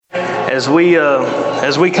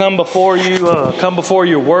as we come before you, come before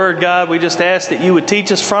your word, God, we just ask that you would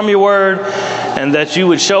teach us from your word and that you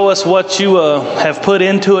would show us what you have put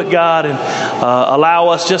into it, God, and allow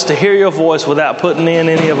us just to hear your voice without putting in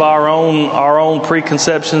any of our own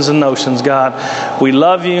preconceptions and notions, God. We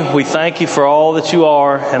love you. We thank you for all that you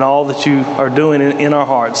are and all that you are doing in our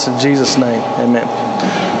hearts. In Jesus' name, amen.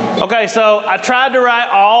 Okay, so I tried to write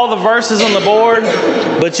all the verses on the board,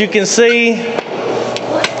 but you can see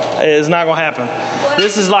it's not going to happen.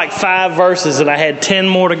 This is like 5 verses, and I had 10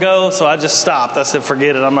 more to go, so I just stopped. I said,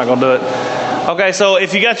 forget it. I'm not going to do it. Okay, so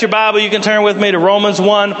if you got your Bible, you can turn with me to Romans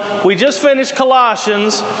 1. We just finished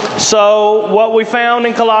Colossians. So what we found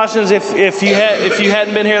in Colossians, if you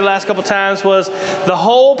hadn't been here the last couple times, was the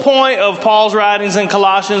whole point of Paul's writings in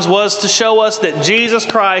Colossians was to show us that Jesus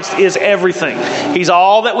Christ is everything. He's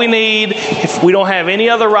all that we need. If we don't have any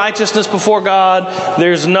other righteousness before God,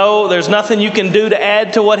 there's nothing you can do to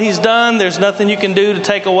add to what He's done. There's nothing you can do to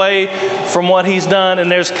take away from what He's done.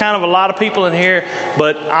 And there's kind of a lot of people in here,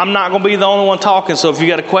 but I'm not going to be the only one talking, so if you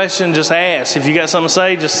got a question, just ask. If you got something to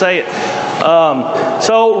say, just say it.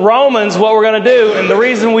 So Romans, what we're going to do, and the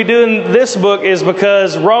reason we do in this book is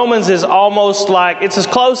because Romans is almost like, it's as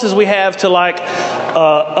close as we have to like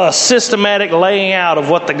a systematic laying out of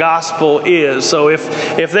what the gospel is. So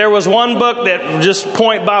if there was one book that just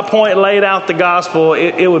point by point laid out the gospel,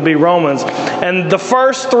 it would be Romans. And the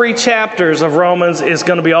first 3 chapters of Romans is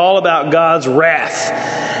going to be all about God's wrath.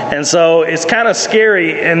 And so it's kind of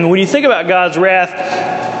scary. And when you think about God's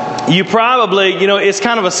wrath, you probably, it's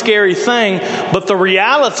kind of a scary thing. But the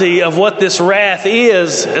reality of what this wrath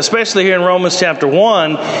is, especially here in Romans chapter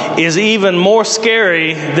 1, is even more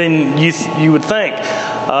scary than you would think.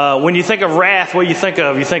 When you think of wrath, what do you think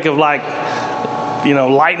of? You think of like,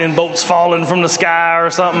 lightning bolts falling from the sky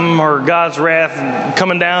or something, or God's wrath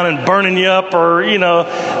coming down and burning you up, or,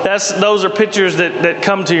 those are pictures that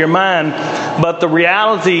come to your mind. But the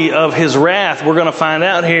reality of His wrath, we're going to find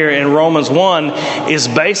out here in Romans 1, is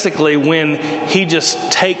basically when He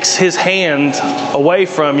just takes His hand away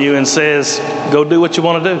from you and says, go do what you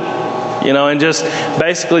want to do, and just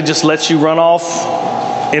basically just lets you run off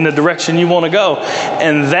in the direction you want to go.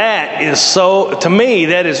 And that is so, to me,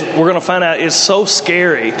 we're going to find out, is so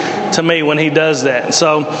scary to me when He does that.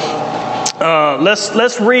 So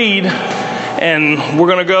let's read, and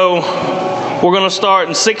we're going to start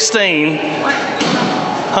in 16.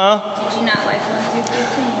 Huh? Did you not like 1 through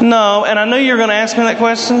 15? No, and I knew you were going to ask me that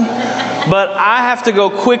question, but I have to go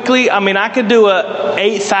quickly. I mean, I could do a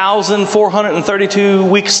 8,432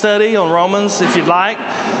 week study on Romans if you'd like,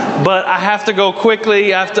 but I have to go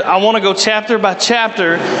quickly. I want to go chapter by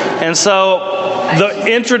chapter, and so the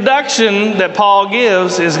introduction that Paul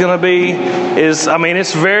gives is going to be,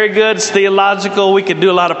 it's very good. It's theological. We could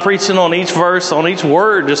do a lot of preaching on each verse, on each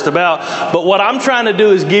word, just about. But what I'm trying to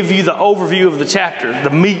do is give you the overview of the chapter, the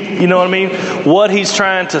meat, you know what I mean? What he's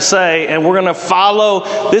trying to say. And we're going to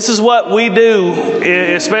follow. This is what we do,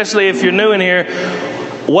 especially if you're new in here.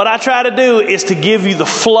 What I try to do is to give you the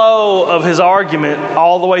flow of his argument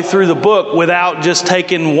all the way through the book without just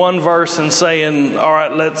taking one verse and saying, all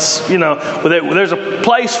right, let's, there's a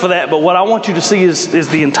place for that. But what I want you to see is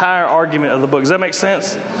the entire argument of the book. Does that make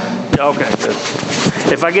sense? Yeah, okay, good.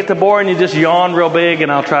 If I get to boring, you just yawn real big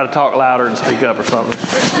and I'll try to talk louder and speak up or something.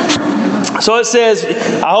 So it says,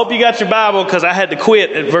 I hope you got your Bible, because I had to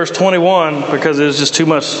quit at verse 21 because it was just too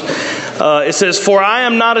much. It says, for I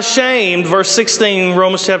am not ashamed, verse 16,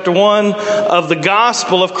 Romans chapter 1, of the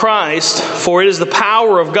gospel of Christ, for it is the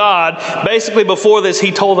power of God. Basically, before this,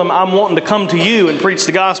 he told them, I'm wanting to come to you and preach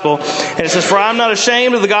the gospel. And it says, for I am not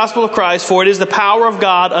ashamed of the gospel of Christ, for it is the power of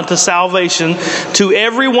God unto salvation to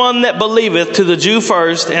everyone that believeth, to the Jew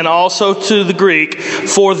first, and also to the Greek.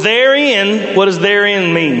 For therein, what does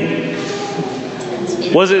therein mean?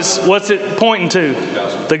 What's it pointing to?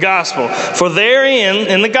 The gospel. For therein,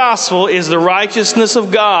 in the gospel, is the righteousness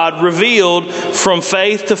of God revealed from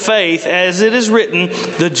faith to faith, as it is written,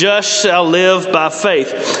 the just shall live by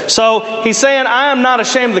faith. So he's saying, I am not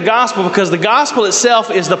ashamed of the gospel, because the gospel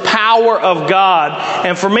itself is the power of God.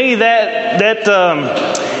 And for me,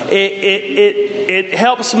 it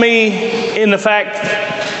helps me in the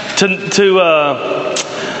fact to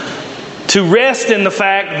to rest in the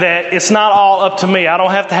fact that it's not all up to me. I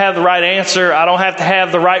don't have to have the right answer. I don't have to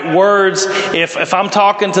have the right words. If I'm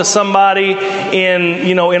talking to somebody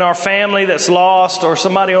in our family that's lost, or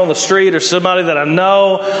somebody on the street, or somebody that I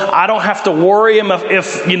know, I don't have to worry what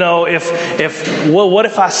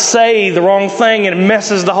if I say the wrong thing and it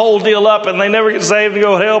messes the whole deal up and they never get saved and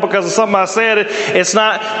go to hell because of something I said. It's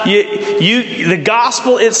not the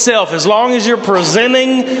gospel itself. As long as you're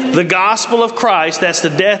presenting the gospel of Christ, that's the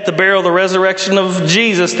death, the burial, the resurrection of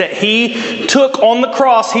Jesus that He took on the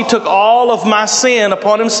cross. He took all of my sin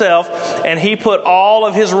upon Himself, and He put all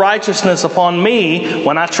of His righteousness upon me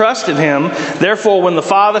when I trusted Him. Therefore, when the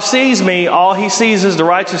Father sees me, all He sees is the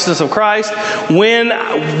righteousness of Christ.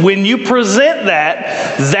 When you present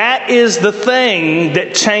that is the thing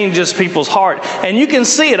that changes people's heart. And you can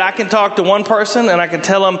see it. I can talk to one person and I can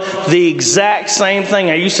tell them the exact same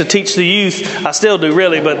thing. I used to teach the youth. I still do,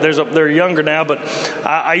 really, but they're younger now. But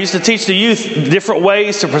I used to teach the youth different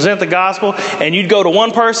ways to present the gospel. And you'd go to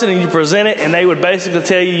one person and you present it, and they would basically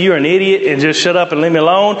tell you you're an idiot and just shut up and leave me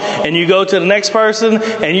alone. And you go to the next person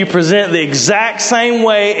and you present the exact same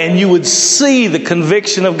way, and you would see the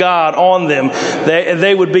conviction of God on them.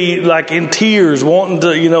 They would be like in tears, wanting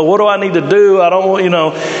to, what do I need to do? I don't want,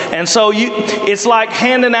 And so it's like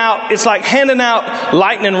handing out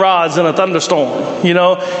lightning rods in a thunderstorm.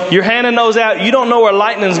 You're handing those out. You don't know where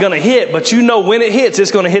lightning's going to hit, but you know when it hits,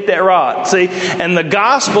 it's going to hit that rod. See? And the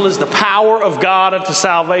gospel is the power of God unto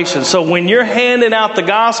salvation. So when you're handing out the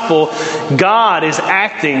gospel, God is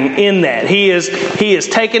acting in that. He is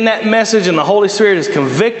taking that message, and the Holy Spirit is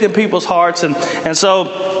convicting people's hearts. And so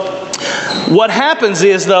what happens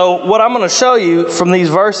is, though, what I'm going to show you from these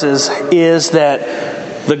verses is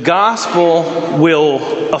that the gospel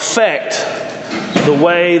will affect the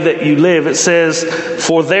way that you live. It says,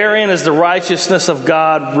 for therein is the righteousness of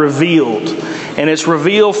God revealed. And it's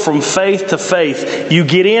revealed from faith to faith. You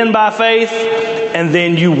get in by faith, and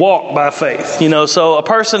then you walk by faith. So a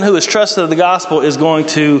person who is trusted in the gospel is going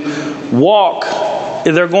to walk.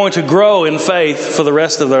 They're going to grow in faith for the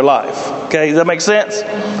rest of their life. Okay, does that make sense?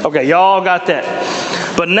 Okay, y'all got that.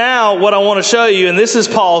 But now what I want to show you, and this is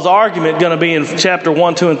Paul's argument going to be in chapter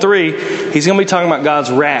 1, 2, and 3. He's going to be talking about God's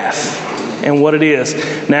wrath and what it is.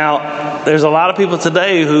 Now, there's a lot of people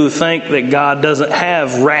today who think that God doesn't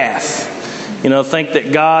have wrath. Think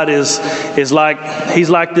that God is like, He's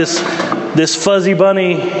like this fuzzy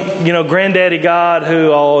bunny, granddaddy God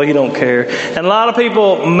who, He don't care. And a lot of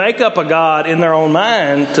people make up a God in their own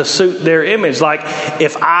mind to suit their image. Like,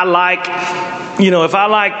 if I like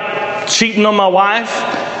cheating on my wife,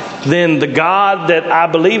 then the God that I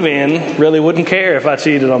believe in really wouldn't care if I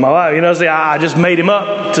cheated on my wife. See, I just made Him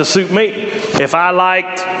up to suit me. If I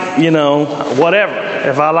liked, whatever.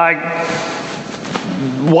 If I like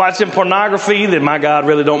watching pornography, then my God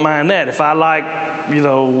really don't mind that. If I like,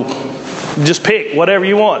 just pick whatever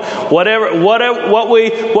you want. What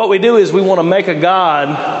we do is we want to make a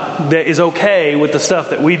God that is okay with the stuff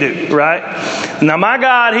that we do, right? Now my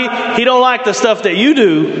God, He don't like the stuff that you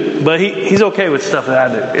do, but He's okay with stuff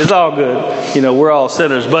that I do. It's all good. We're all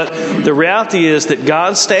sinners. But the reality is that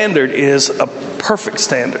God's standard is a perfect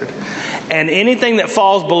standard. And anything that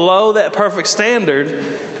falls below that perfect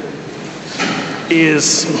standard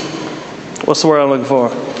is, what's the word I'm looking for?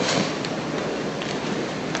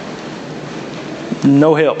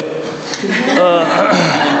 No help.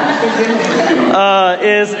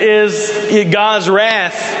 Is God's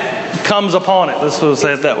wrath comes upon it. Let's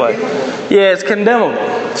say it that way. Yeah, it's condemnable.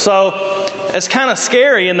 So it's kind of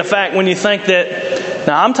scary in the fact when you think that.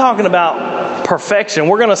 Now I'm talking about perfection.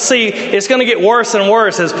 We're going to see it's going to get worse and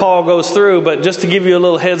worse as Paul goes through. But just to give you a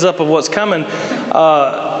little heads up of what's coming,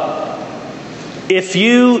 if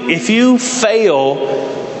you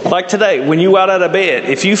fail. Like today, when you got out of bed,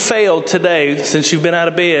 if you failed today, since you've been out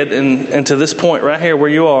of bed and to this point right here where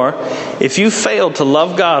you are, if you failed to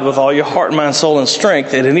love God with all your heart, mind, soul, and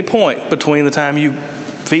strength at any point between the time you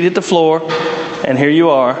feet hit the floor and here you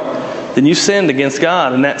are, then you sinned against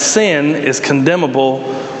God. And that sin is condemnable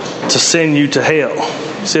to send you to hell.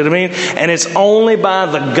 See what I mean? And it's only by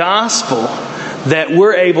the gospel that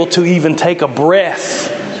we're able to even take a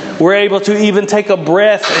breath. We're able to even take a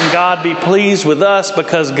breath and God be pleased with us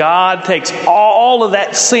because God takes all of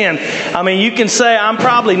that sin. I mean, you can say, I'm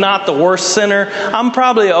probably not the worst sinner. I'm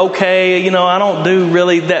probably okay. I don't do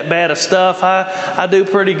really that bad of stuff. I do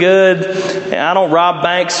pretty good. I don't rob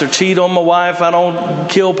banks or cheat on my wife. I don't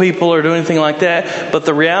kill people or do anything like that. But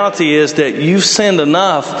the reality is that you've sinned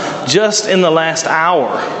enough just in the last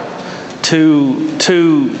hour to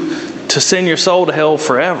to send your soul to hell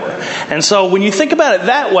forever. And so when you think about it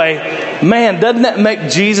that way, man, doesn't that make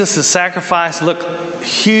Jesus' sacrifice look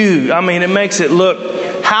huge? I mean, it makes it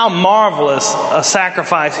look how marvelous a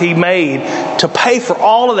sacrifice he made to pay for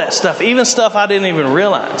all of that stuff, even stuff I didn't even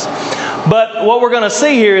realize. But what we're going to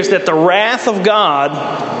see here is that the wrath of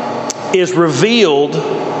God is revealed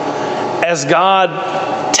as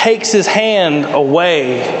God takes his hand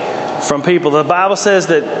away from people. The Bible says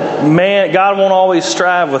that God won't always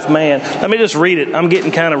strive with man. Let me just read it. I'm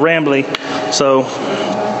getting kind of rambly. So,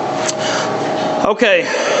 okay.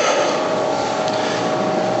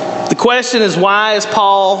 The question is, why is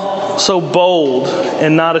Paul so bold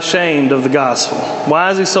and not ashamed of the gospel?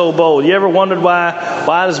 Why is he so bold? You ever wondered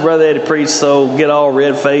why does Brother Eddie preach get all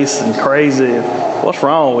red-faced and crazy? What's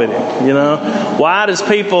wrong with him? You know? Why does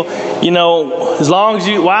people,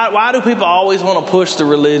 why do people always want to push the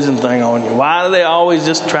religion thing on you? Why are they always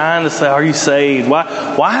just trying to say, are you saved?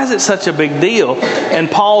 Why is it such a big deal? And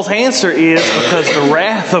Paul's answer is because the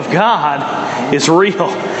wrath of God is real.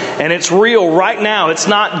 And it's real right now. It's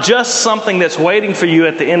not just something that's waiting for you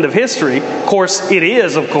at the end of history. Of course, it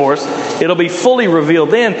is, of course. It'll be fully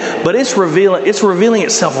revealed then. But it's revealing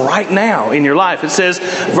itself right now in your life. It says,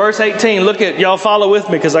 verse 18, y'all follow with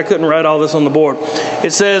me because I couldn't write all this on the board.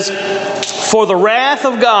 It says, for the wrath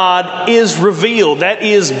of God is revealed. That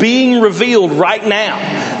is being revealed right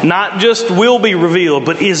now. Not just will be revealed,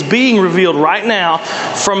 but is being revealed right now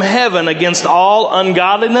from heaven against all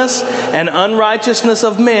ungodliness and unrighteousness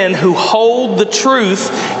of men who hold the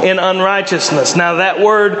truth in unrighteousness. Now that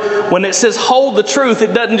word, when it says hold the truth,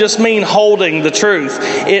 it doesn't just mean holding the truth.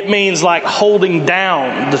 It means like holding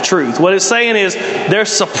down the truth. What it's saying is they're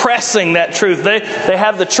suppressing that truth. They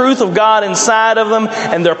have the truth of God inside of them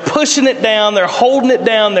and they're pushing it down, they're holding it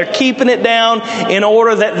down, they're keeping it down in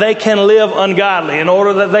order that they can live ungodly, in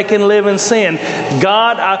order that they can live in sin.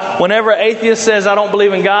 Whenever an atheist says, I don't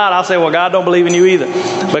believe in God, I'll say, well, God don't believe in you either.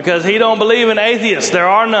 Because he don't believe in atheists. There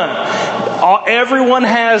are none. Everyone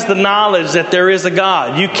has the knowledge that there is a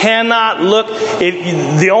God. You cannot look...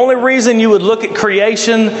 the only reason you would look at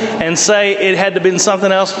creation and say it had to have been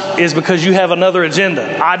something else is because you have another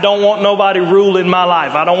agenda. I don't want nobody ruling my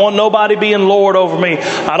life. I don't want nobody being Lord over me.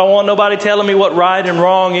 I don't want nobody telling me what right and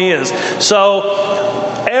wrong is. So...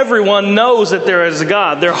 everyone knows that there is a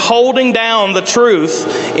God. They're holding down the truth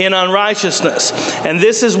in unrighteousness. And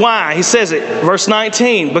this is why. He says it, verse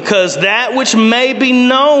 19, because that which may be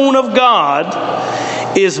known of God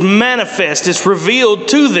is manifest, it's revealed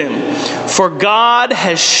to them, for God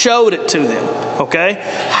has showed it to them. Okay?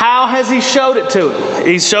 How has He showed it to them?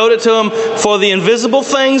 He showed it to them for the invisible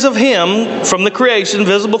things of Him from the creation,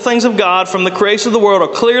 visible things of God from the creation of the world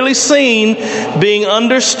are clearly seen, being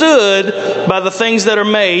understood by the things that are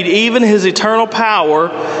made, even His eternal power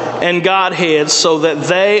and Godhead, so that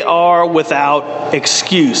they are without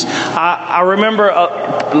excuse. I remember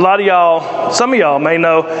a lot of y'all, some of y'all may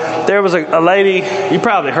know, there was a lady, you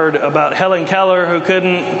probably heard about Helen Keller, who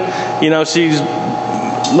couldn't, she's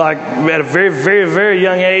like at a very, very, very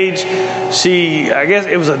young age, I guess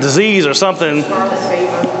it was a disease or something.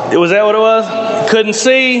 Was that what it was? Couldn't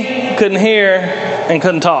see, couldn't hear, and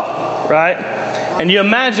couldn't talk, right? And you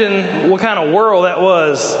imagine what kind of world that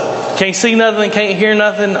was. Can't see nothing, can't hear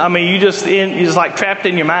nothing. I mean, you're just like trapped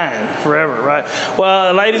in your mind forever, right?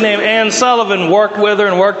 Well, a lady named Ann Sullivan worked with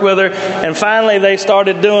her, and finally they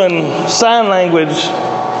started doing sign language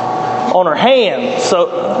on her hand. So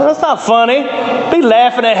that's not funny. Be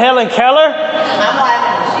laughing at Helen Keller. I'm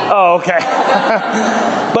laughing. Oh, okay.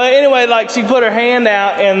 But anyway, like she put her hand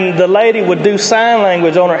out, and the lady would do sign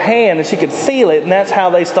language on her hand, and she could feel it, and that's how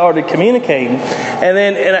they started communicating. And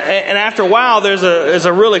then, and after a while, there's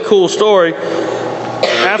a really cool story.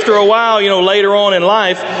 After a while, later on in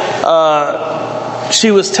life, she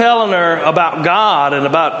was telling her about God and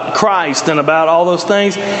about Christ and about all those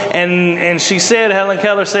things. And she said, Helen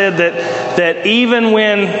Keller said that even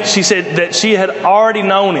when she said that she had already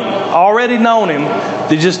known him,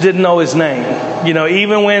 they just didn't know his name.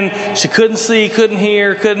 Even when she couldn't see, couldn't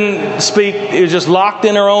hear, couldn't speak, it was just locked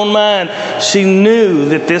in her own mind. She knew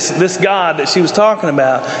that this God that she was talking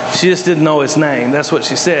about, she just didn't know his name. That's what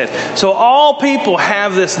she said. So all people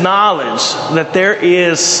have this knowledge that there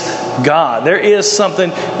is God. There is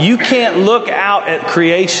something. You can't look out at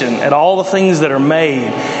creation, at all the things that are made,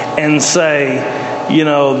 and say,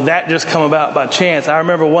 that just come about by chance. I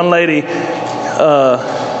remember one lady,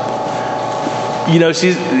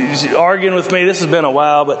 she's arguing with me. This has been a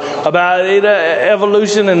while, but about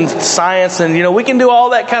evolution and science, and we can do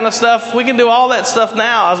all that kind of stuff. We can do all that stuff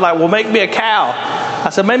now. I was like, well, make me a cow. I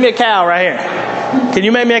said, make me a cow right here. Can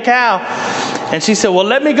you make me a cow? And she said, well,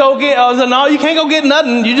 let me go get, I was like, no, you can't go get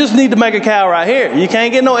nothing. You just need to make a cow right here. You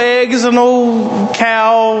can't get no eggs or no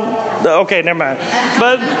cow. Okay, never mind.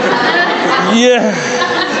 But, yeah.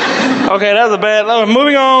 Okay, that was a bad,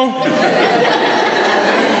 moving on.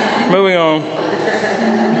 Moving on.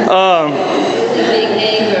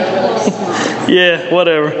 Yeah,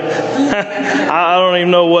 whatever. I don't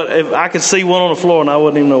even know what, if I could see one on the floor and I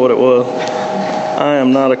wouldn't even know what it was. I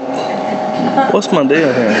am not what's my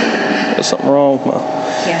deal here? There's something wrong with my...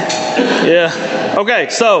 Yeah. Okay,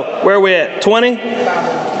 so where are we at? 20?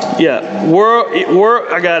 Yeah.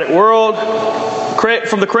 I got it. World,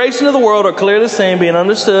 from the creation of the world are clearly seen, being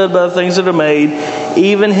understood by the things that are made,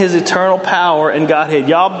 even his eternal power and Godhead.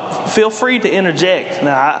 Y'all feel free to interject.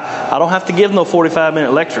 Now, I don't have to give no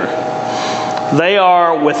 45-minute lecture. They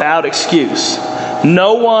are without excuse.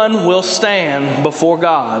 No one will stand before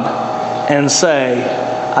God and say,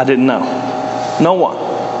 I didn't know. No one.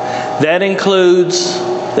 That includes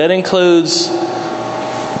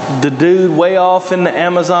the dude way off in the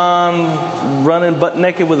Amazon running butt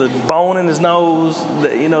naked with a bone in his nose.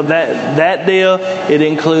 That deal. It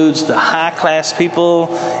includes the high class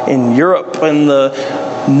people in Europe and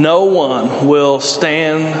no one will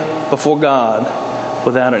stand before God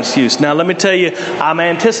without an excuse. Now let me tell you, I'm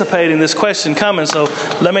anticipating this question coming, so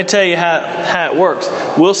let me tell you how it works.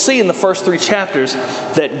 We'll see in the first 3 chapters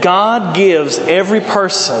that God gives every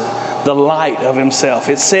person the light of himself.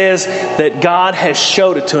 It says that God has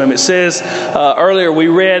showed it to him. It says earlier we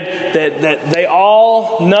read that they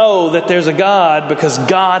all know that there's a God because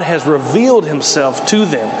God has revealed himself to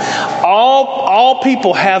them. All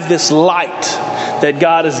people have this light that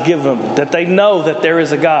God has given them, that they know that there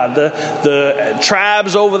is a God. The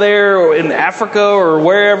tribes over there or in Africa or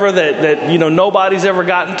wherever that nobody's ever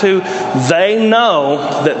gotten to, they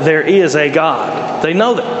know that there is a God. They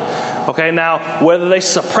know that. Okay, now whether they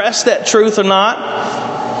suppress that truth or not,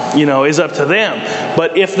 is up to them.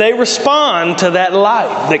 But if they respond to that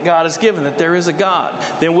light that God has given, that there is a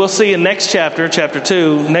God, then we'll see in next chapter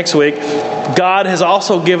 2, next week, God has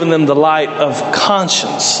also given them the light of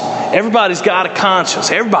conscience. Everybody's got a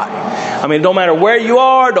conscience. Everybody. I mean, it don't matter where you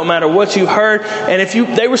are, don't matter what you've heard. And if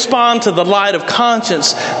they respond to the light of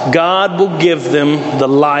conscience, God will give them the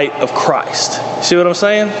light of Christ. See what I'm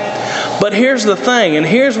saying? But here's the thing, and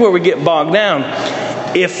here's where we get bogged down.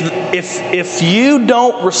 If you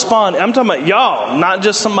don't respond, I'm talking about y'all, not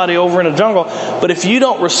just somebody over in the jungle, but if you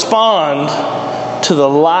don't respond to the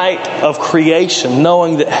light of creation,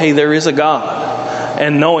 knowing that, hey, there is a God,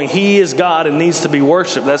 and knowing He is God and needs to be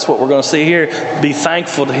worshipped. That's what we're going to see here. Be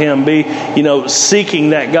thankful to Him. Be, seeking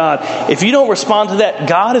that God. If you don't respond to that,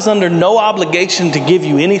 God is under no obligation to give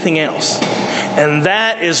you anything else. And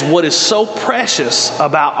that is what is so precious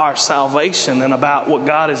about our salvation and about what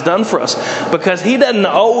God has done for us, because He doesn't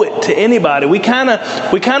owe it to anybody. We kind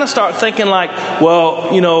of start thinking like, well,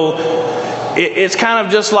 it's kind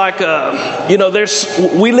of just like,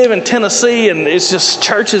 we live in Tennessee and it's just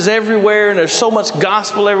churches everywhere and there's so much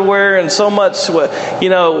gospel everywhere and so much,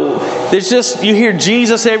 there's just, you hear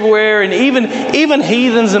Jesus everywhere, and even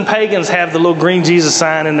heathens and pagans have the little green Jesus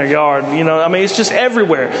sign in their yard. It's just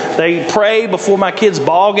everywhere. They pray before my kids'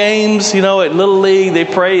 ball games, at Little League.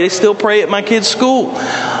 They still pray at my kids' school.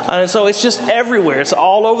 And so it's just everywhere. It's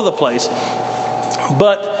all over the place.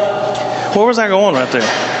 But where was I going right there?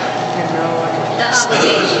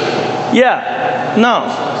 Obligation. Yeah. No.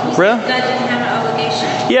 Really? God didn't have an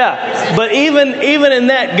obligation. Yeah. But even in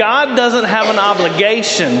that, God doesn't have an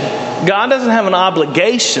obligation. God doesn't have an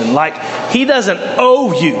obligation. Like, He doesn't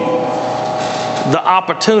owe you the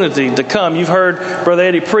opportunity to come. You've heard Brother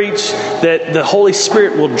Eddie preach that the Holy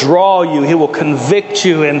Spirit will draw you. He will convict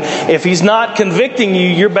you. And if He's not convicting you,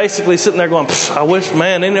 you're basically sitting there going, I wish,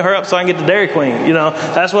 man, they need to hurry up so I can get to Dairy Queen.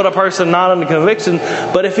 That's what a person not under conviction.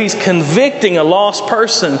 But if He's convicting a lost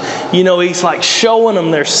person, He's like showing them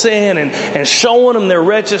their sin and showing them their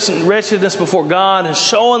wretchedness before God and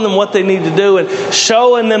showing them what they need to do and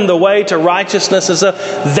showing them the way to righteousness and stuff.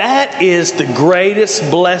 That is the greatest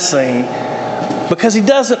blessing, because He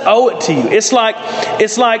doesn't owe it to you. It's like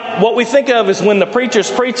what we think of is when the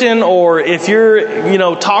preacher's preaching, or if you're,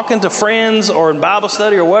 talking to friends or in Bible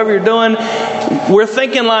study or whatever you're doing, we're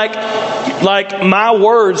thinking like my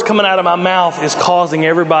words coming out of my mouth is causing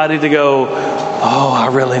everybody to go, oh, I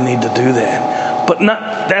really need to do that. But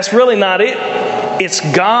that's really not it. It's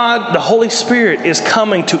God, the Holy Spirit is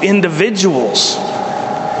coming to individuals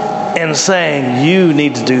and saying, you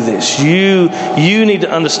need to do this. You need to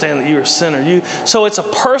understand that you're a sinner. So it's a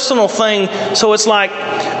personal thing. So it's like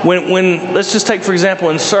when let's just take, for example,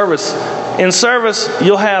 in service, in service,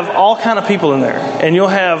 you'll have all kind of people in there, and you'll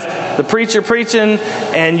have the preacher preaching,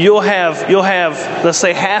 and you'll have let's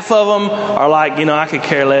say half of them are like, I could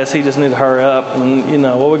care less. He just need to hurry up, and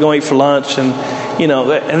what we're going to eat for lunch, and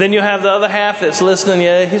and then you'll have the other half that's listening.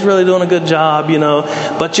 Yeah, he's really doing a good job,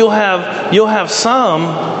 But you'll have some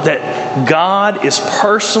that God is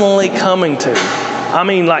personally coming to. I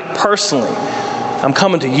mean, like personally, I'm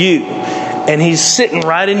coming to you. And he's sitting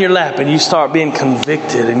right in your lap, and you start being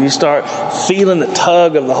convicted, and you start feeling the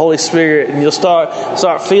tug of the Holy Spirit, and you'll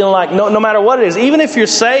start feeling like no matter what it is, even if you're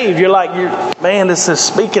saved, you're like, man, this is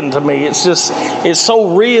speaking to me. It's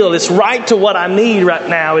so real. It's right to what I need right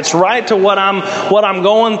now. It's right to what I'm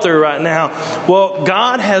going through right now. Well,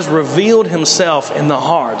 God has revealed himself in the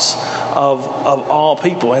hearts of all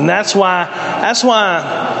people, and that's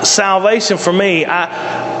why salvation for me,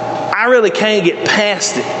 I really can't get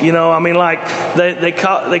past it. I mean, like they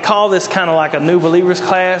call this kind of like a new believers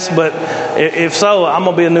class, but if so, I'm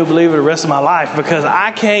going to be a new believer the rest of my life, because I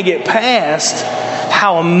can't get past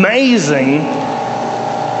how amazing,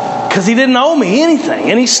 because he didn't owe me anything.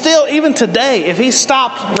 And he still, even today, if he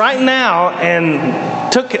stopped right now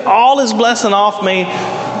and took all his blessing off me,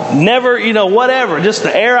 never, whatever, just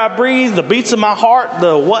the air I breathe, the beats of my heart,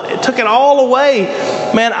 it took it all away,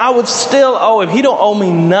 man, I would still owe him. He don't owe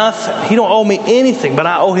me nothing. He don't owe me anything, but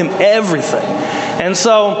I owe him everything. And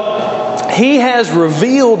so he has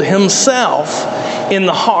revealed himself in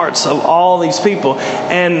the hearts of all these people.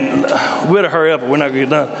 And we better hurry up or we're not going to get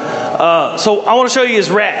done. So I want to show you his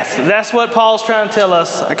wrath. That's what Paul's trying to tell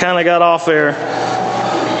us. I kind of got off there.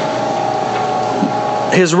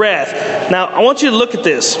 His wrath. Now, I want you to look at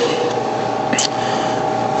this.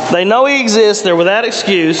 They know he exists. They're without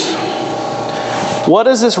excuse. What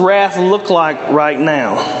does this wrath look like right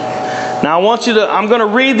now? Now, I'm going to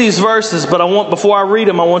read these verses, but before I read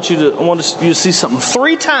them, I want you to see something.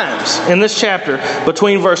 3 times in this chapter,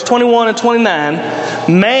 between verse 21 and 29,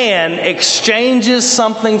 man exchanges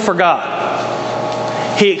something for God.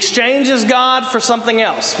 He exchanges God for something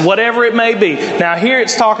else, whatever it may be. Now here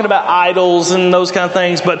it's talking about idols and those kind of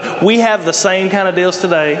things, but we have the same kind of deals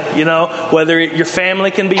today. Whether your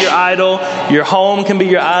family can be your idol, your home can be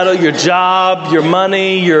your idol, your job, your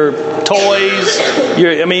money, your toys.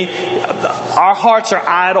 Our hearts are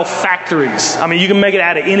idol factories. You can make it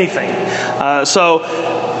out of anything. So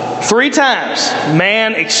 3 times,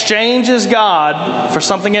 man exchanges God for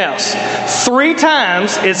something else. 3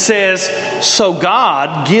 times it says, so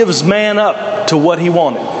God gives man up to what he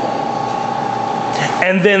wanted.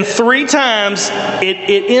 And then 3 times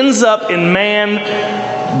it ends up in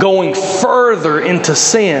man going further into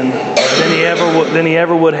sin than he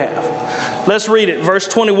ever would have. Let's read it. Verse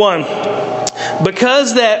 21.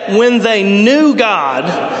 Because that when they knew God,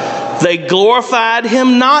 they glorified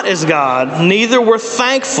him not as God, neither were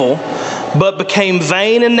thankful, but became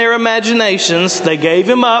vain in their imaginations. They gave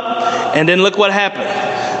him up, and then look what happened.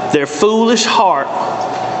 Their foolish heart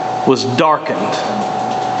was darkened.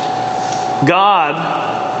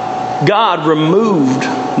 God removed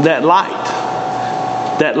that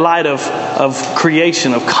light of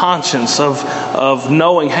creation, of conscience, of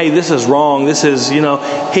knowing, hey, this is wrong. This is,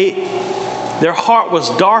 their heart was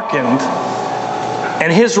darkened.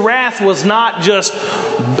 And his wrath was not just,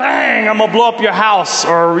 bang, I'm going to blow up your house.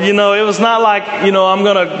 Or, it was not like, I'm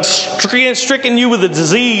going to stricken you with a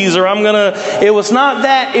disease. Or it was not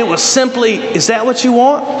that. It was simply, is that what you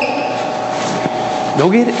want? Go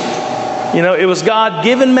get it. It was God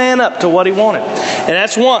giving man up to what he wanted. And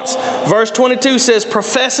that's once. Verse 22 says,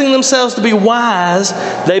 professing themselves to be wise,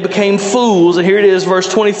 they became fools. And here it is, verse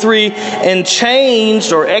 23, and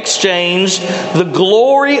changed or exchanged the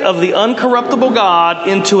glory of the uncorruptible God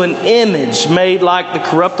into an image made like the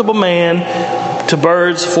corruptible man, to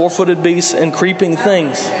birds, 4-footed beasts, and creeping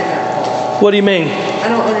things. What do you mean? I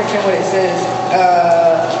don't understand what it says.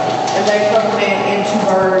 And they put man into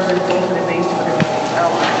birds and 4-footed beasts.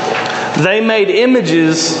 They made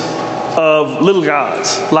images of little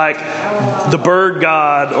gods, like the bird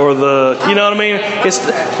god or you know what I mean?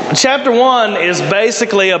 Chapter 1 is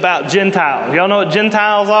basically about Gentiles. Y'all know what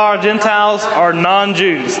Gentiles are? Gentiles are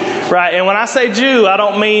non-Jews, right? And when I say Jew, I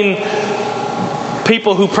don't mean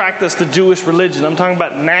people who practice the Jewish religion. I'm talking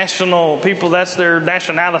about national people. That's their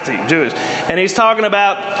nationality, Jewish. And he's talking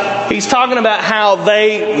about how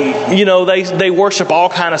they worship all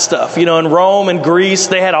kind of stuff. In Rome and Greece,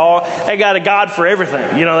 they got a god for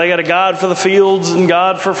everything. They got a god for the fields and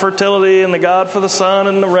God for fertility and the god for the sun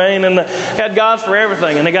and the rain, and they got gods for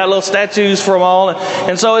everything. And they got little statues for them all.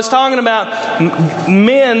 And so it's talking about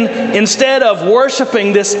men, instead of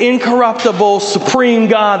worshiping this incorruptible supreme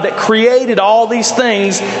God that created all these things,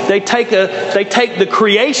 things, they take the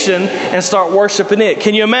creation and start worshiping it.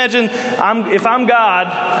 Can you imagine? If I'm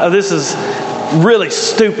God, this is really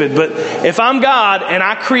stupid, but if I'm God and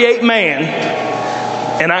I create man,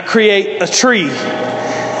 and I create a tree,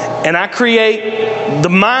 and I create the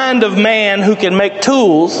mind of man who can make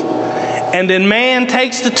tools, and then man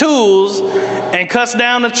takes the tools and cuts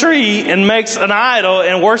down a tree and makes an idol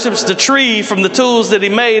and worships the tree from the tools that he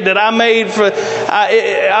made, that I made for,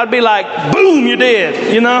 I'd be like, boom, you're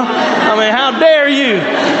dead, you know? I mean, how dare you?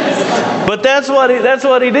 But that's what he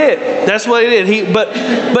did. That's what he did.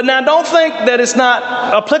 But now don't think that it's not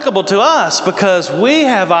applicable to us, because we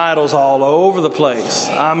have idols all over the place.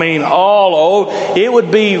 I mean, all over. It would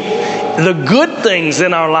be the good things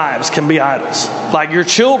in our lives can be idols, like your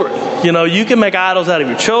children. You know, you can make idols out of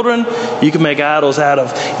your children. You can make idols out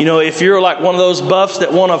of, you know, if you're like one of those buffs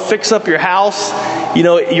that want to fix up your house, you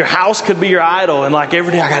know, your house could be your idol. And like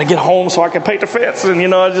every day I got to get home so I can paint the fence and, you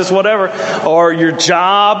know, just whatever. Or your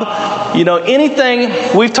job, you know, anything.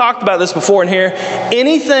 We've talked about this before in here.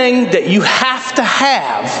 Anything that you have to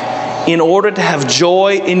have in order to have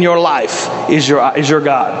joy in your life is your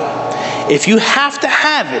God. If you have to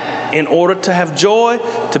have it in order to have joy,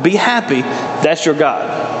 to be happy, that's your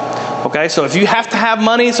God. Okay, so if you have to have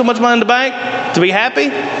money, so much money in the bank to be happy,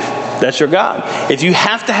 that's your God. If you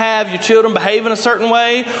have to have your children behaving a certain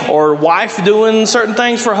way, or wife doing certain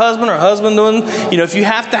things for husband, or husband doing, you know, if you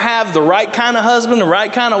have to have the right kind of husband, the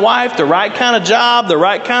right kind of wife, the right kind of job, the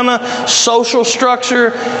right kind of social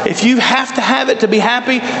structure, if you have to have it to be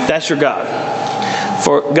happy, that's your God.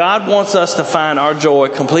 For God wants us to find our joy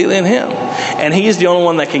completely in Him. And He's the only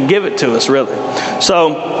one that can give it to us, really.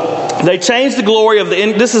 So they changed the glory of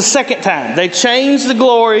this is the second time. They changed the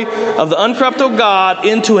glory of the uncorruptible God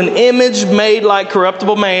into an image made like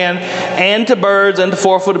corruptible man, and to birds, and to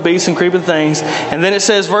four-footed beasts and creeping things. And then it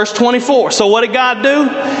says, verse 24. So what did God do?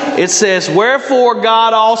 It says, wherefore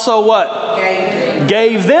God also what?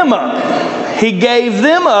 Gave them up. He gave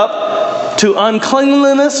them up to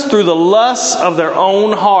uncleanliness through the lusts of their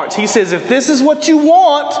own hearts. He says, if this is what you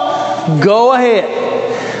want, go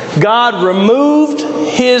ahead. God removed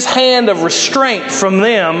His hand of restraint from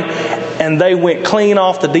them, and they went clean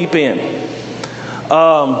off the deep end.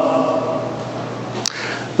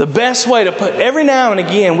 The best way to put, every now and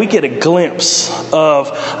again we get a glimpse of,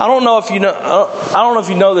 I don't know if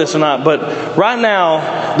you know this or not, but right now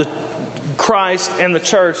Christ and the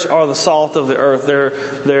church are the salt of the earth.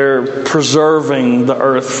 They're preserving the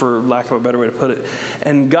earth, for lack of a better way to put it.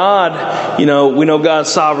 And God, you know, we know God's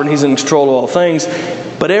sovereign. He's in control of all things.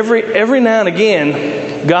 But every now and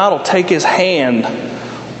again, God will take His hand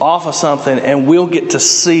off of something, and we'll get to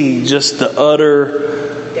see just the utter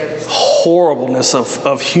horribleness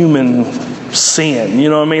of human sin. You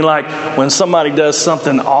know what I mean? Like when somebody does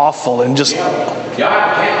something awful and just 1,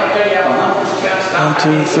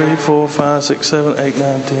 2, 3, 4, 5, 6, 7, 8,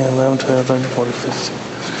 9, 10, 11, 12, 13, 14, 15,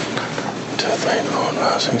 2, 3, 4,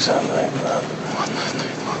 5, 6, 7, 8, 9,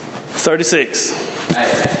 36.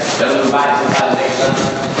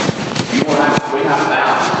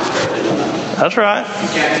 That's right.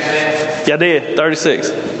 Yeah, I did.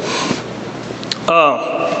 36.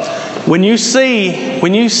 When you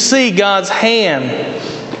see God's hand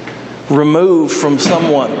removed from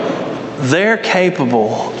someone, they're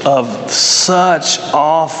capable of such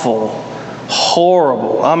awful,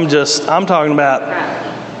 horrible. I'm talking about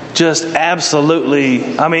just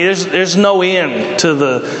absolutely. I mean, there's no end to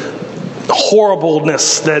the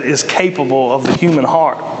horribleness that is capable of the human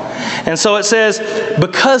heart. And so it says,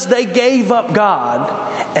 because they gave up God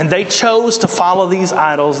and they chose to follow these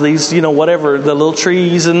idols, these, you know, whatever, the little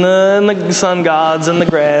trees and the sun gods and the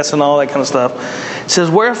grass and all that kind of stuff. It says,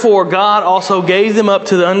 wherefore God also gave them up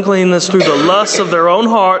to the uncleanness through the lusts of their own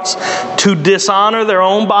hearts, to dishonor their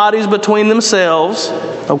own bodies between themselves.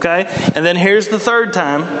 Okay? And then here's the third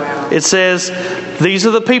time. It says, these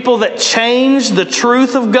are the people that changed the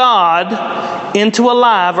truth of God into a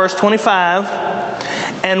lie, verse 25,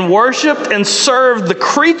 and worshipped and served the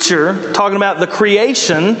creature, talking about the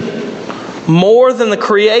creation, more than the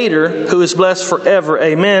Creator, who is blessed forever.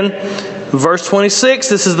 Amen. Verse 26,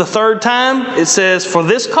 this is the third time. It says, for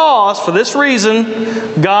this cause, for this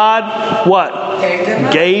reason, God, what?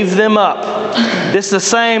 Gave them up. It's the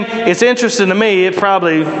same. It's interesting to me. It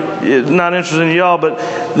probably is not interesting to y'all, but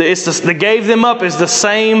the gave them up is the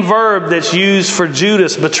same verb that's used for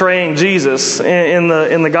Judas betraying Jesus in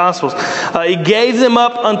the Gospels. He gave them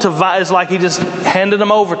up unto it's like he just handed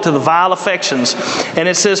them over to the vile affections. And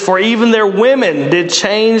it says, for even their women did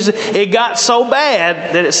change. It got so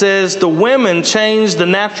bad that it says the women changed the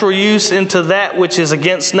natural use into that which is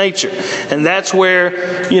against nature. And that's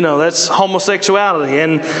where, that's homosexuality.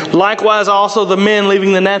 And likewise also the men,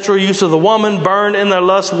 leaving the natural use of the woman, burned in their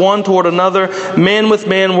lust one toward another, men with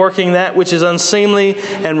men, working that which is unseemly,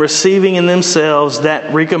 and receiving in themselves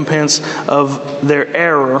that recompense of their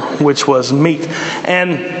error, which was meat.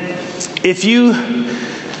 And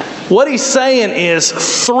what he's saying is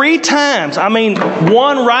 3 times,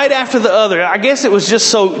 one right after the other. I guess it was just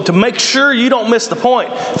so to make sure you don't miss the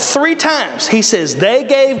point. 3 times he says they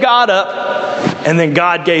gave God up, and then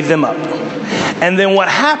God gave them up. And then what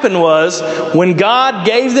happened was, when God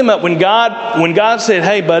gave them up, when God said,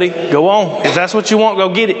 hey buddy, go on. If that's what you want, go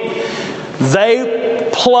get it. They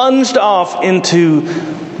plunged off into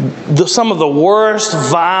some of the worst,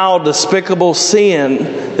 vile, despicable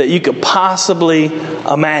sin that you could possibly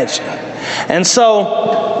imagine. And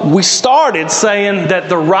so we started saying that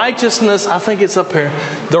the righteousness, I think it's up here,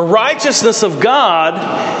 the righteousness of God,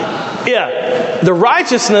 the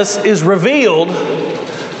righteousness is revealed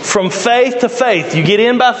from faith to faith. You get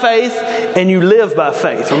in by faith and you live by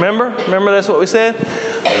faith. Remember that's what we said?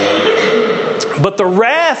 But the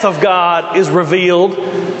wrath of God is revealed.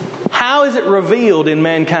 How is it revealed in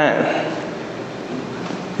mankind?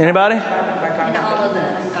 Anybody? In all of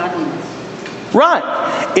the ungodliness.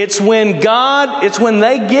 Right. It's when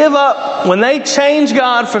they give up, when they change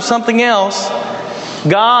God for something else,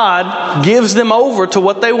 God gives them over to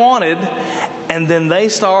what they wanted, and then they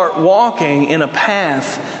start walking in a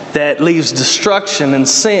path that leaves destruction and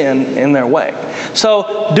sin in their way.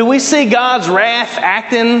 So, do we see God's wrath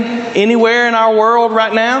acting anywhere in our world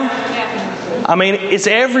right now? Yeah. It's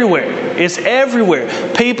everywhere. It's everywhere.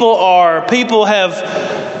 People have,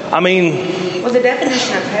 Well, the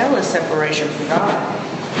definition of hell is separation from God.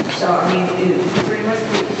 So, it pretty much,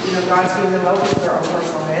 God's giving them over to their own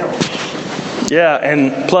personal hell. Yeah,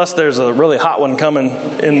 and plus there's a really hot one coming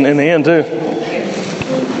in the end too.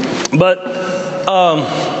 But,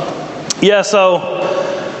 so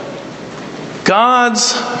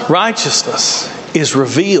God's righteousness is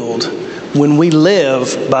revealed when we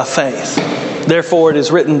live by faith. Therefore it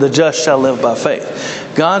is written, the just shall live by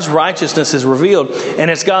faith. God's righteousness is revealed. And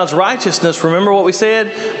it's God's righteousness, remember what we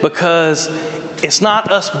said? Because it's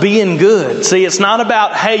not us being good. See, it's not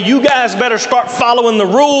about, hey, you guys better start following the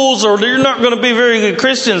rules or you're not going to be very good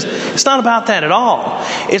Christians. It's not about that at all.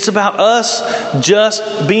 It's about us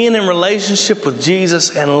just being in relationship with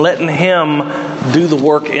Jesus and letting Him do the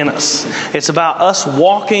work in us. It's about us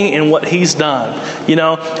walking in what He's done.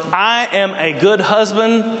 I am a good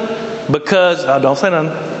husband because, don't say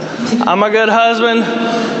nothing. I'm a good husband,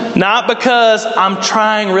 not because I'm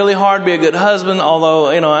trying really hard to be a good husband, although,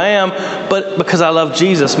 I am, but because I love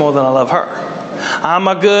Jesus more than I love her. I'm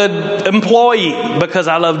a good employee because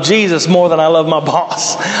I love Jesus more than I love my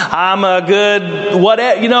boss. I'm a good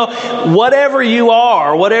whatever you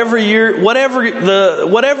are, whatever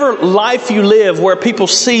life you live, where people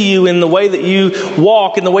see you in the way that you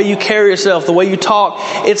walk, in the way you carry yourself, the way you talk.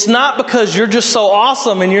 It's not because you're just so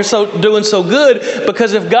awesome and you're doing so good.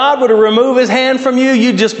 Because if God were to remove His hand from you,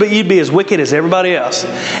 you'd be as wicked as everybody else.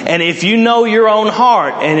 And if you know your own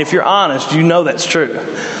heart, and if you're honest, you know that's true.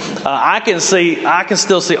 I can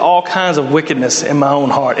still see all kinds of wickedness in my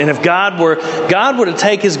own heart. And if God were to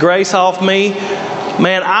take His grace off me,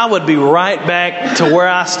 man, I would be right back to where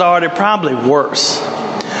I started, probably worse.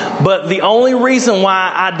 But the only reason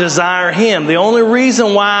why I desire Him, the only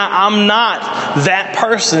reason why I'm not that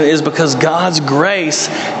person is because God's grace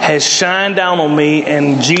has shined down on me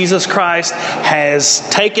and Jesus Christ has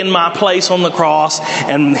taken my place on the cross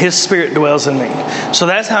and His Spirit dwells in me. So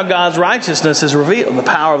that's how God's righteousness is revealed, the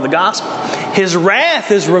power of the gospel. His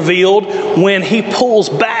wrath is revealed when He pulls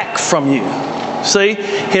back from you. See,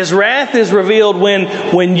 His wrath is revealed when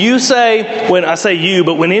I say you,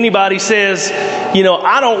 but when anybody says,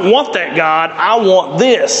 I don't want that God, I want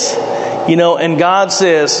this, and God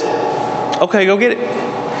says, okay, go get it.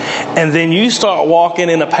 And then you start walking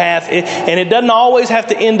in a path, and it doesn't always have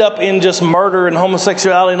to end up in just murder and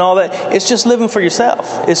homosexuality and all that. It's just living for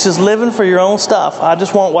yourself. It's just living for your own stuff. I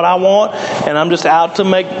just want what I want, and I'm just out to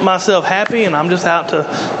make myself happy, and I'm just out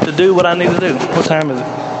to do what I need to do. What time is it?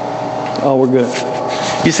 Oh, we're good.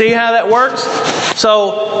 You see how that works?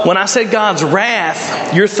 So when I said God's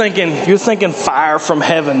wrath, you're thinking fire from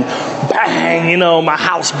heaven. Bang, you know, my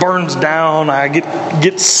house burns down. I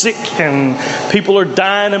get sick and people are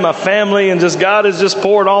dying in my family and just God has just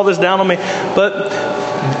poured all this down on me.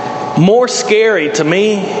 But more scary to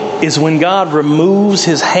me is when God removes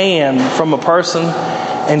his hand from a person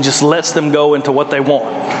and just lets them go into what they want.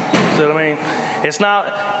 See what I mean? It's not,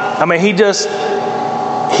 he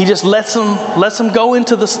just lets them go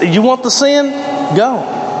into the, you want the sin? Go.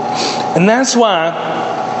 And that's why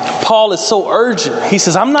Paul is so urgent. He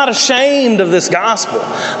says, I'm not ashamed of this gospel.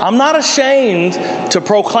 I'm not ashamed to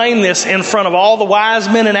proclaim this in front of all the wise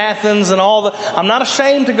men in Athens and I'm not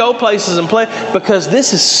ashamed to go places and play, because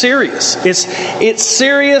this is serious. It's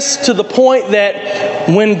serious to the point that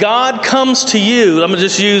when God comes to you,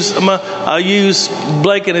 I'll use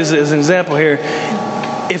Blake as an example here.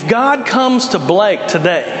 If God comes to Blake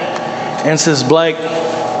today and says, Blake,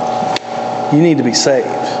 you need to be saved,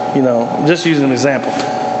 I'm just using an example,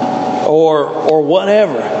 or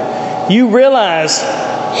whatever, you realize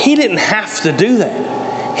he didn't have to do that.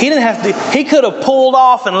 He didn't have to. He could have pulled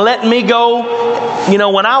off and let me go.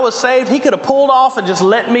 When I was saved, he could have pulled off and just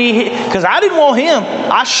let me, because I didn't want him.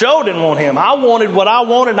 I sure didn't want him. I wanted what I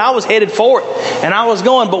wanted, and I was headed for it, and I was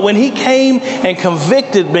going. But when he came and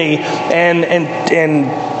convicted me and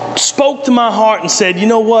spoke to my heart and said, you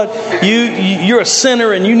know what, you're a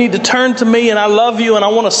sinner and you need to turn to me, and I love you and I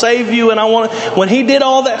want to save you, and when he did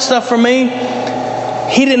all that stuff for me,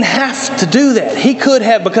 he didn't have to do that. He could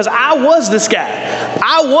have, because I was this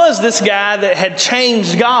guy that had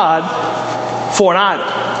changed God for an idol,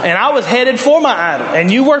 and I was headed for my idol,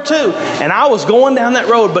 and you were too, and I was going down that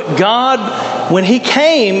road. But God, when he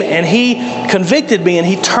came and he convicted me and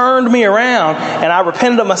he turned me around, and I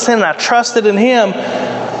repented of my sin and I trusted in him,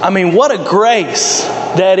 what a grace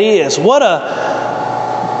that is.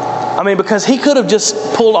 Because he could have just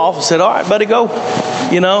pulled off and said, all right, buddy, go.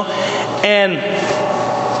 And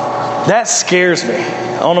that scares me.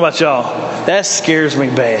 I don't know about y'all. That scares me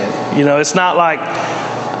bad. It's not like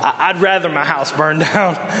I'd rather my house burn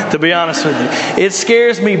down, to be honest with you. It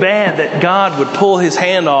scares me bad that God would pull his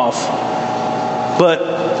hand off, but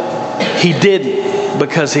he didn't,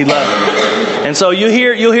 because he loved me. And so you'll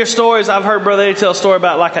hear stories. I've heard Brother Eddie tell a story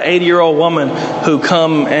about like an 80-year-old woman who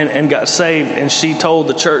come and got saved, and she told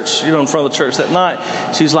the church, in front of the church that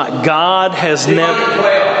night, she's like, God has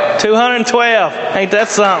never... 212. Ain't that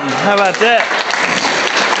something? How about that?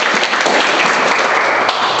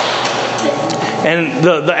 And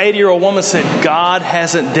the 80-year-old woman said, God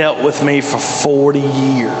hasn't dealt with me for 40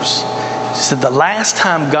 years. She said, the last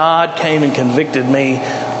time God came and convicted me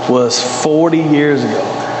was 40 years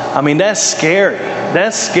ago. That's scary.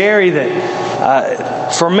 That's scary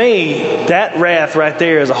that, for me, that wrath right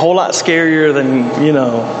there is a whole lot scarier than,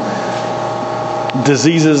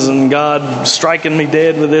 diseases and God striking me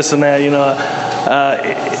dead with this and that,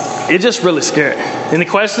 it's just really scary. Any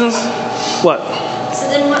questions? What? So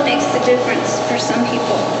then what makes the difference for some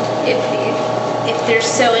people? If they're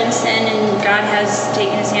so in sin and God has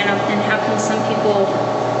taken his hand off, then how come some people,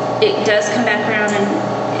 it does come back around, and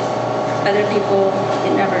other people,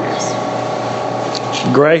 it never does?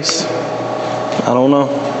 Grace. I don't know.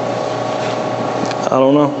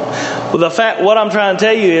 Well, what I'm trying to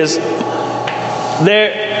tell you is,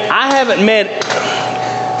 I haven't met,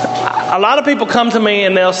 a lot of people come to me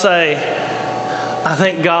and they'll say, I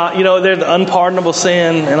think God, there's the unpardonable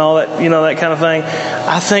sin and all that, that kind of thing.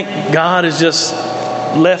 I think God has just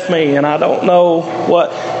left me, and I don't know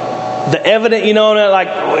what the evidence, like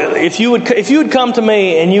if you would come to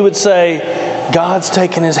me and you would say, God's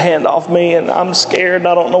taken his hand off me and I'm scared and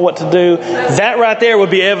I don't know what to do, that right there would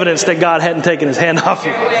be evidence that God hadn't taken his hand off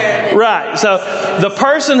you. Right. So the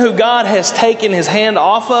person who God has taken his hand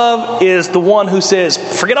off of is the one who says,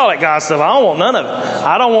 forget all that God stuff. I don't want none of it.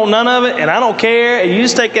 I don't want none of it, and I don't care. And you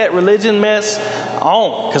just take that religion mess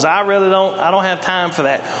on, because I don't have time for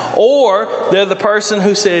that. Or they're the person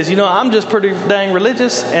who says, I'm just pretty dang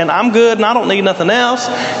religious and I'm good and I don't need nothing else,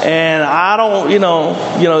 and I don't,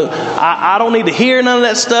 I don't need to hear none of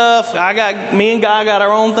that stuff. Me and God got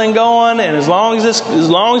our own thing going, and as long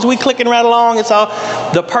as we clicking right along, it's all.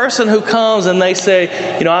 The person who comes and they say,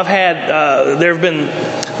 I've had, there have been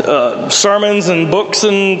sermons and books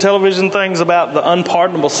and television things about the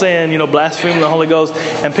unpardonable sin, blaspheming the Holy Ghost,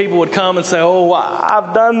 and people would come and say, oh,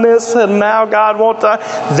 I've done this and now God won't.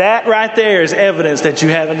 That right there is evidence that you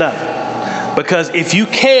haven't done it. Because if you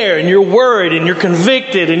care and you're worried and you're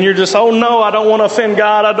convicted and you're just, oh no, I don't want to offend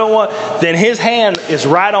God, then his hand is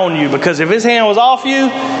right on you. Because if his hand was off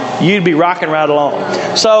you, you'd be rocking right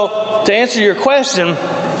along. So to answer your question,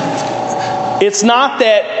 It's not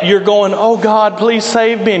that you're going, oh God, please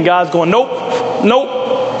save me, and God's going, nope.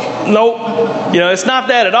 It's not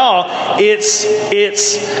that at all. It's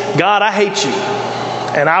God, I hate you,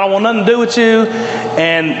 and I don't want nothing to do with you.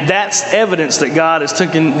 And that's evidence that God has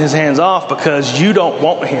taken His hands off because you don't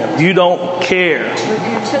want Him. You don't care.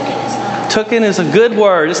 Tooken is a good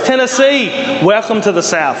word. It's Tennessee. Welcome to the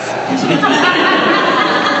South. But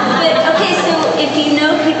okay, so if you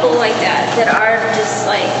know people like that are just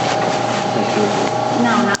like,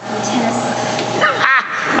 no, not from Tennessee.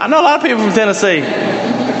 I know a lot of people from Tennessee.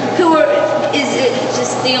 Is it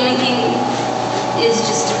just the only thing is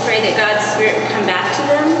just to pray that God's Spirit would come back to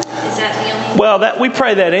them? Is that the only thing? Well, we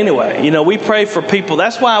pray that anyway. We pray for people.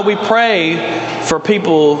 That's why we pray for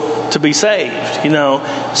people to be saved,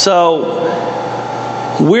 So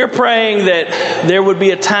we're praying that there would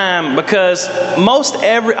be a time, because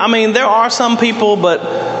there are some people, but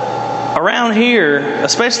around here,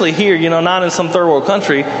 especially here, not in some third world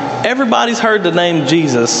country, everybody's heard the name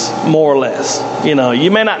Jesus, more or less.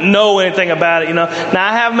 You may not know anything about it. Now,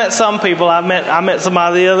 I have met some people. I met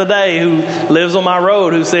somebody the other day who lives on my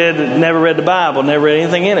road who said never read the Bible, never read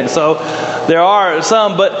anything in it. So there are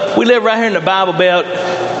some, but we live right here in the Bible Belt.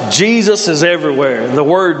 Jesus is everywhere. The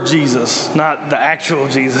word Jesus, not the actual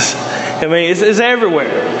Jesus. It's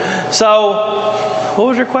everywhere. So, what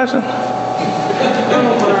was your question?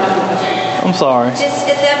 I'm sorry. Just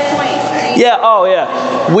at that point.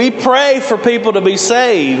 We pray for people to be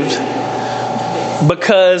saved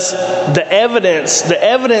because the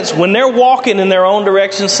evidence, when they're walking in their own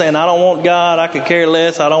direction saying, I don't want God, I could care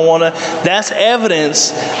less, I don't want to, that's evidence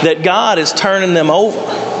that God is turning them over.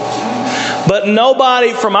 But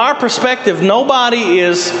nobody, from our perspective, nobody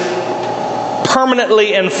is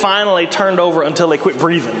permanently and finally turned over until they quit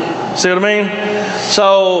breathing. See what I mean?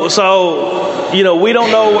 So we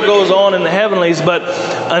don't know what goes on in the heavenlies, but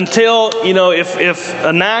until, if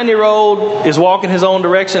a 9-year-old is walking his own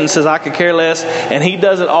direction and says, I could care less, and he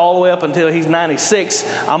does it all the way up until he's 96,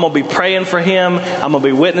 I'm going to be praying for him, I'm going to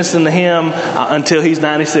be witnessing to him until he's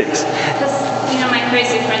 96. Because, my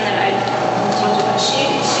crazy friend that I told you about, she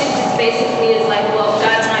just basically is like, well,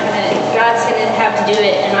 God's going to have to do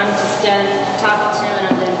it, and I'm just done talking to him, and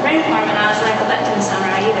I'm done praying for him, and I was like, well, that doesn't sound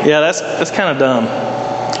right either. Yeah, that's kind of dumb.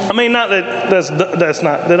 Not that's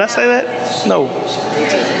not. Did I say that? No. I'm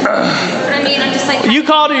just like. You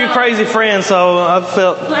called her your crazy friend, so I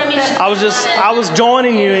felt. I was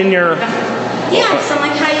joining you in your. Yeah, so I'm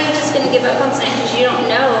like, how are you just going to give up on something because you don't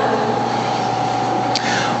know?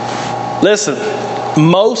 Listen,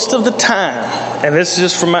 most of the time, and this is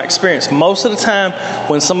just from my experience, most of the time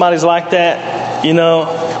when somebody's like that,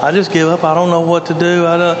 I just give up. I don't know what to do.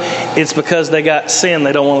 It's because they got sin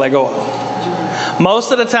they don't want to let go of.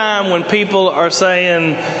 Most of the time when people are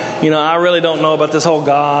saying, I really don't know about this whole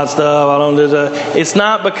God stuff, I don't do that, it's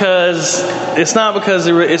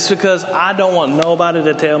because I don't want nobody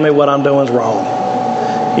to tell me what I'm doing is wrong.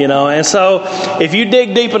 And so if you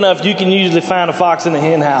dig deep enough, you can usually find a fox in the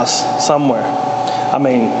hen house somewhere. A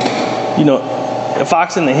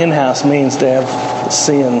fox in the hen house means to have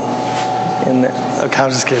sin in it. Okay,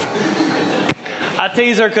 I'm just kidding. I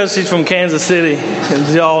tease her because she's from Kansas City, and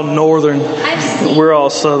y'all northern. We're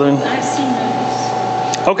all southern. I've seen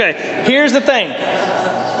those. Okay, here's the thing.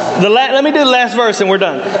 Let me do the last verse and we're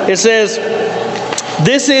done. It says,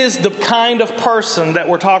 this is the kind of person that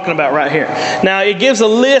we're talking about right here. Now, it gives a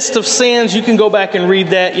list of sins. You can go back and read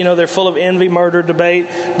that. They're full of envy, murder, debate,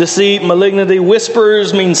 deceit, malignity.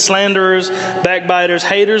 Whisperers means slanderers, backbiters,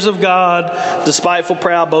 haters of God, despiteful,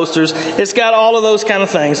 proud, boasters. It's got all of those kind of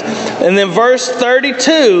things. And then verse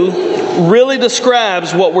 32 really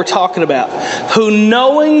describes what we're talking about. Who,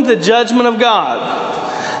 knowing the judgment of God,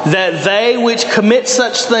 that they which commit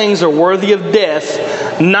such things are worthy of death,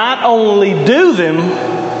 not only do them,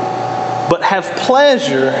 but have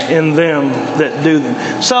pleasure in them that do them.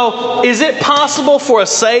 So, is it possible for a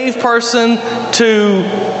saved person to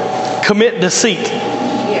commit deceit?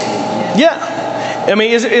 Yeah.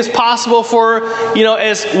 It's possible for,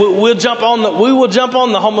 as we will jump on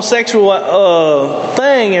the homosexual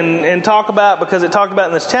thing and talk about, because it talked about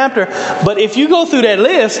in this chapter. But if you go through that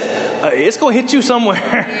list, it's going to hit you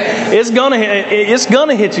somewhere. It's going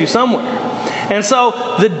to hit you somewhere. And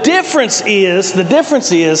so the difference is,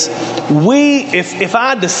 if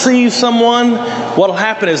I deceive someone, what'll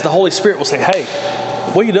happen is the Holy Spirit will say, hey,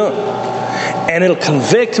 what are you doing? And it'll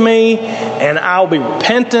convict me, and I'll be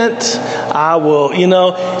repentant. I will,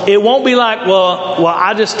 it won't be like, well,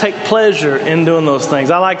 I just take pleasure in doing those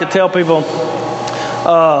things. I like to tell people,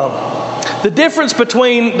 The difference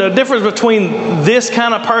between this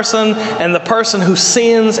kind of person and the person who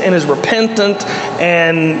sins and is repentant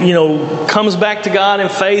and, you know, comes back to God in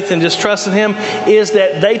faith and just trusts in Him is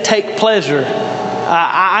that they take pleasure.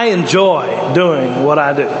 I enjoy doing what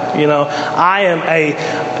I do. You know,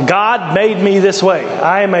 God made me this way.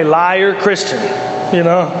 I am a liar Christian. You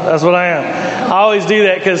know, that's what I am. I always do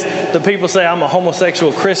that because the people say I'm a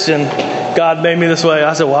homosexual Christian. God made me this way.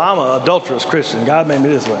 I said, well, I'm an adulterous Christian. God made me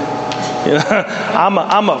this way. You know,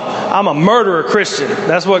 I'm a murderer Christian.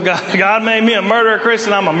 That's what God made me, a murderer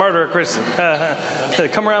Christian. I'm a murderer Christian.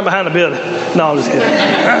 Come around behind the building. No, I'm just kidding.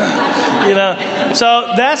 You know,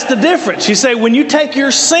 so that's the difference. You say when you take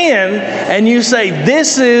your sin and you say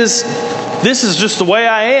this is just the way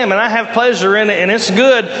I am, and I have pleasure in it, and it's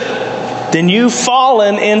good. Then you've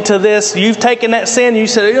fallen into this. You've taken that sin. You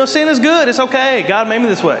said, you know, sin is good. It's okay. God made me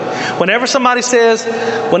this way. Whenever somebody says,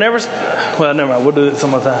 well, never mind. We'll do it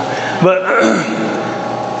some other time. But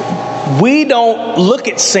we don't look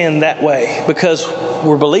at sin that way because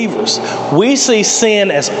we're believers. We see sin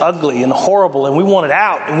as ugly and horrible, and we want it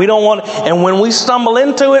out, and we don't want it. And when we stumble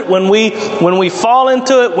into it, when we fall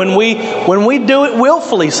into it, when we do it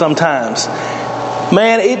willfully sometimes,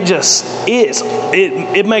 man, it just is.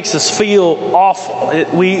 It makes us feel awful.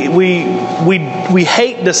 We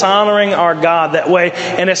hate dishonoring our God that way.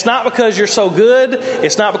 And it's not because you're so good.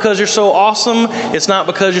 It's not because you're so awesome. It's not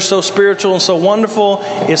because you're so spiritual and so wonderful.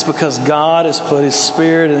 It's because God has put His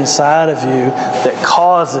Spirit inside of you that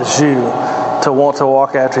causes you to want to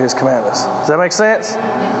walk after His commandments. Does that make sense?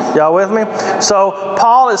 Y'all with me? So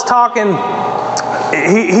Paul is talking.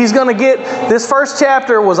 He's going to get, this first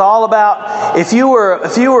chapter was all about, if you were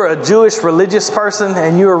a Jewish religious person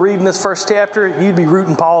and you were reading this first chapter, you'd be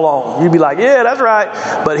rooting Paul on. You'd be like, yeah, that's right.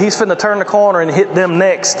 But he's finna turn the corner and hit them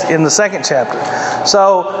next in the second chapter.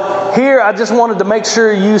 So here I just wanted to make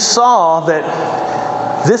sure you saw that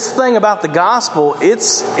this thing about the gospel,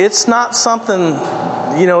 it's not something,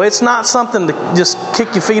 you know, it's not something to just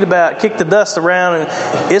kick your feet about, kick the dust around. And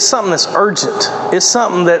it's something that's urgent. It's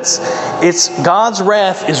something it's God's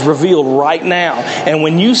wrath is revealed right now. And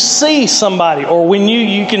when you see somebody, or when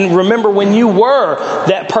you can remember when you were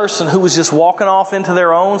that person who was just walking off into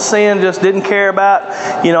their own sin, just didn't care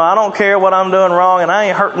about, you know, I don't care what I'm doing wrong and I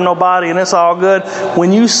ain't hurting nobody and it's all good.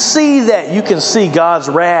 When you see that, you can see God's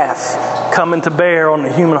wrath coming to bear on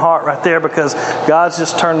the human heart right there because God's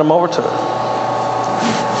just turned them over to it.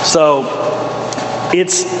 So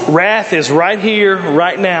its wrath is right here,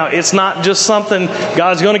 right now. It's not just something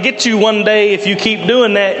God's going to get you one day if you keep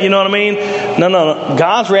doing that. You know what I mean? No.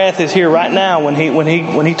 God's wrath is here right now when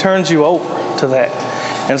He turns you over to that.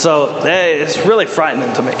 And so it's really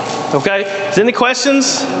frightening to me. Okay? Is there any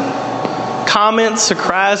questions, comments, or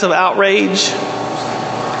cries of outrage?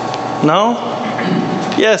 No?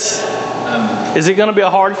 Yes. Is it going to be a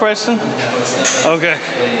hard question? Okay.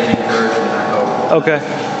 Okay.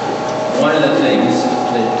 One of the things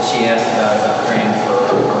that she asked about praying for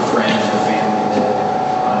our friends or family that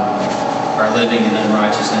are living in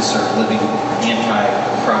unrighteousness or living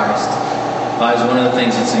anti-Christ, is one of the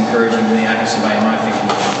things that's encouraging me. I have somebody in my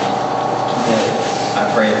family that I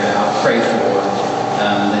pray for,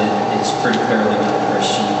 that is pretty clearly not a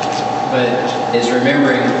Christian, but is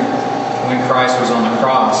remembering when Christ was on the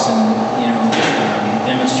cross and, you know,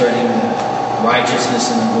 demonstrating the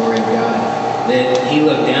righteousness and the glory of God, that He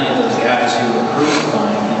looked down at those guys who were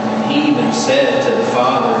crucifying Him, and He even said to the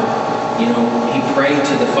Father, you know, He prayed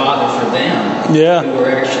to the Father for them, who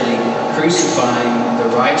were actually crucifying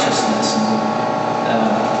the righteousness and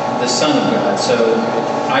the Son of God. So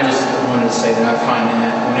I just wanted to say that I find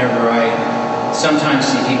that whenever I sometimes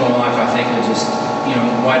see people in life, I think I just, you know,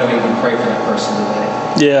 why do I even pray for that person today?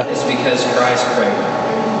 Yeah. It's because Christ prayed.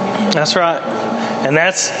 That's right. And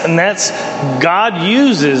that's God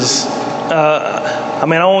uses, I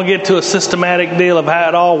mean, I won't get to a systematic deal of how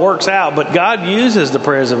it all works out, but God uses the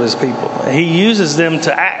prayers of His people. He uses them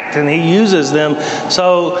to act, and He uses them.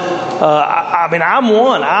 So, I mean, I'm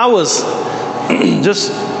one. I was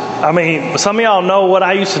some of y'all know what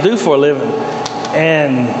I used to do for a living.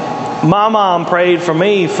 And my mom prayed for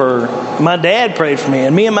me, my dad prayed for me,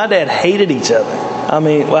 and me and my dad hated each other. I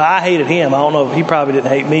mean, well, I hated him. I don't know if he probably didn't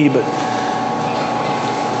hate me, but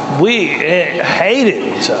we hated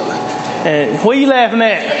each other. And what are you laughing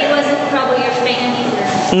at? He wasn't probably your fan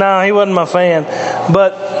either. No, he wasn't my fan.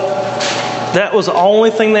 But that was the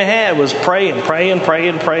only thing they had was praying. And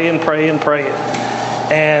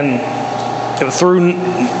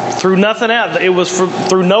through nothing out. It was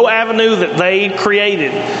through no avenue that they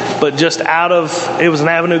created, but just it was an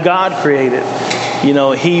avenue God created.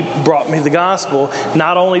 He brought me the gospel.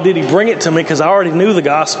 Not only did He bring it to me because I already knew the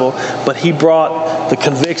gospel, but He brought the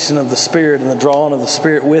conviction of the Spirit and the drawing of the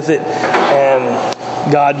Spirit with it.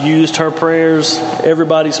 And God used her prayers,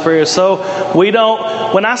 everybody's prayers. So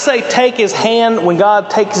when I say take His hand, when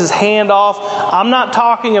God takes His hand off, I'm not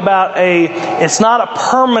talking about it's not a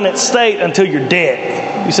permanent state until you're dead.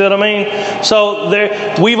 You see what I mean? So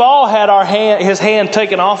we've all had His hand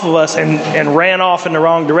taken off of us and ran off in the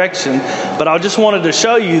wrong direction. But I just wanted to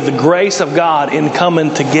show you the grace of God in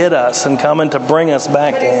coming to get us and coming to bring us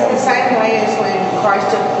back to Him. But it's the same way as when Christ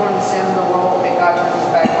took upon the sin of the world and God turned His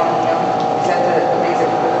back on Him. Is that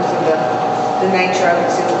because of the nature of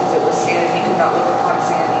it, because it was sin and He could not look upon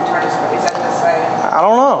sin, He turned His back? Is that the same? I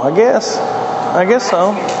don't know. I guess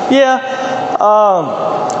so. Yeah.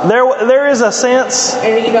 There is a sense.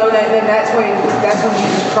 And that's when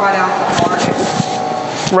Jesus cried out the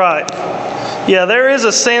hardest. Right. Yeah, there is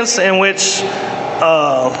a sense in which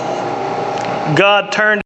God turned